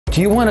Do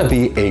you want to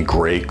be a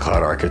great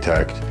cloud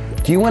architect?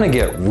 Do you want to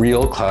get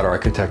real cloud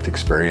architect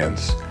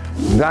experience?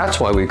 That's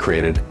why we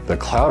created the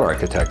Cloud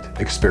Architect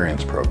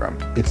Experience Program.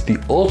 It's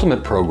the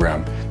ultimate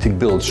program to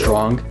build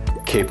strong,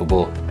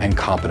 capable, and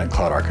competent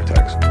cloud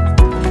architects.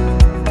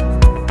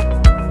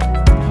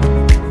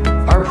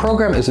 Our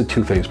program is a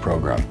two-phase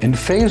program. In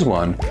phase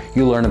one,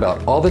 you learn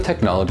about all the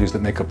technologies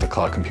that make up the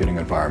cloud computing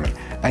environment,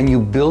 and you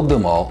build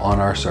them all on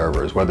our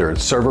servers, whether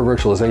it's server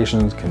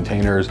virtualizations,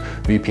 containers,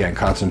 VPN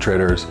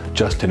concentrators,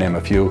 just to name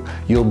a few.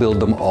 You'll build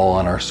them all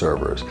on our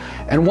servers.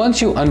 And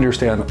once you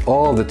understand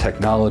all the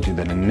technology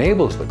that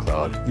enables the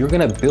cloud, you're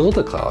going to build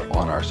a cloud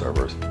on our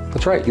servers.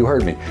 That's right, you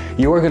heard me.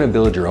 You are going to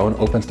build your own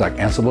OpenStack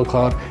Ansible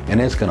cloud,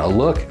 and it's going to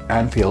look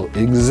and feel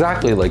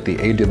exactly like the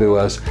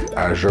AWS,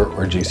 Azure,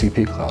 or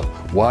GCP cloud.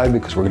 Why?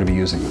 Because we're going to be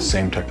using the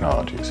same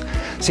technologies.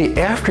 See,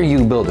 after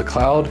you build a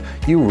cloud,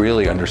 you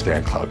really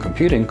understand cloud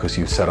computing because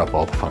you set up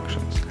all the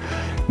functions.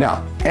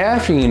 Now,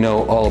 after you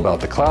know all about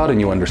the cloud and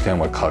you understand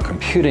what cloud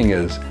computing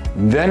is,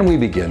 then we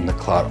begin the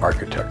cloud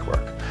architect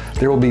work.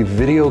 There will be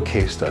video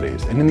case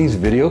studies, and in these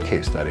video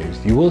case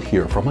studies, you will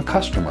hear from a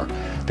customer.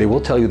 They will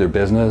tell you their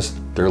business,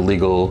 their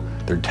legal,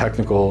 their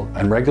technical,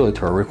 and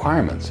regulatory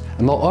requirements,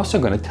 and they're also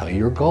going to tell you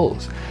your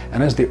goals.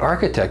 And as the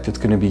architect, it's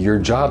going to be your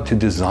job to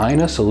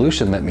design a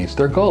solution that meets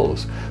their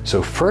goals.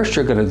 So first,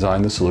 you're going to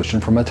design the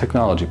solution from a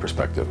technology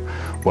perspective.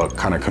 What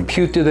kind of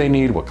compute do they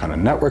need? What kind of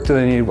network do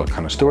they need? What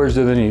kind of storage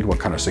do they need? What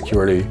kind of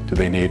security do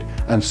they need?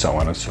 And so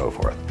on and so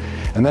forth.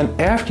 And then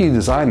after you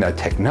design that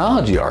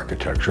technology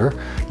architecture,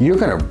 you're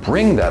going to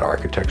bring that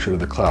architecture to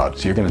the cloud.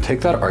 So you're going to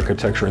take that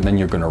architecture and then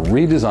you're going to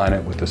redesign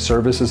it with the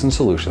services and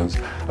solutions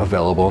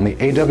available in the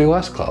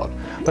AWS cloud.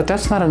 But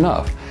that's not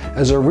enough.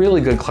 As a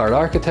really good cloud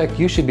architect,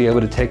 you should be able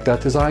to take that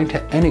design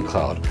to any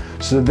cloud.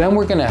 So then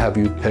we're going to have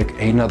you pick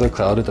another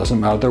cloud. It doesn't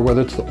matter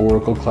whether it's the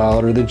Oracle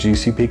cloud or the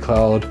GCP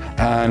cloud.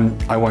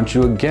 And I want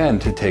you again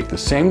to take the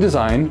same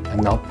design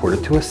and now port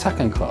it to a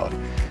second cloud.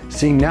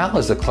 See, now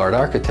as a cloud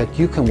architect,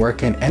 you can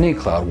work in any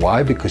cloud.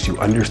 Why? Because you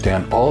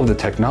understand all of the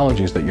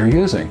technologies that you're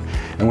using.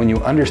 And when you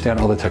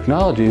understand all the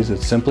technologies,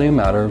 it's simply a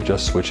matter of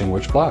just switching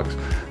which blocks.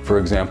 For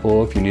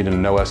example, if you need a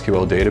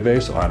NoSQL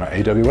database on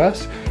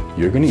AWS,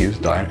 you're going to use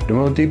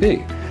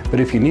DynamoDB. But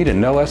if you need a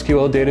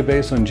NoSQL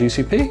database on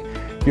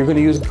GCP, you're going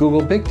to use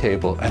Google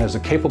Bigtable. And as a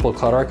capable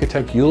cloud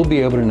architect, you'll be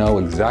able to know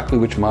exactly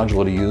which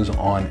module to use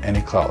on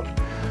any cloud.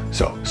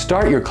 So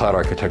start your cloud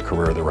architect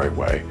career the right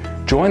way.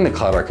 Join the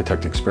Cloud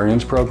Architect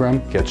Experience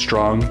Program, get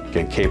strong,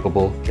 get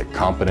capable, get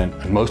competent,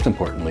 and most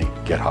importantly,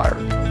 get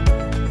hired.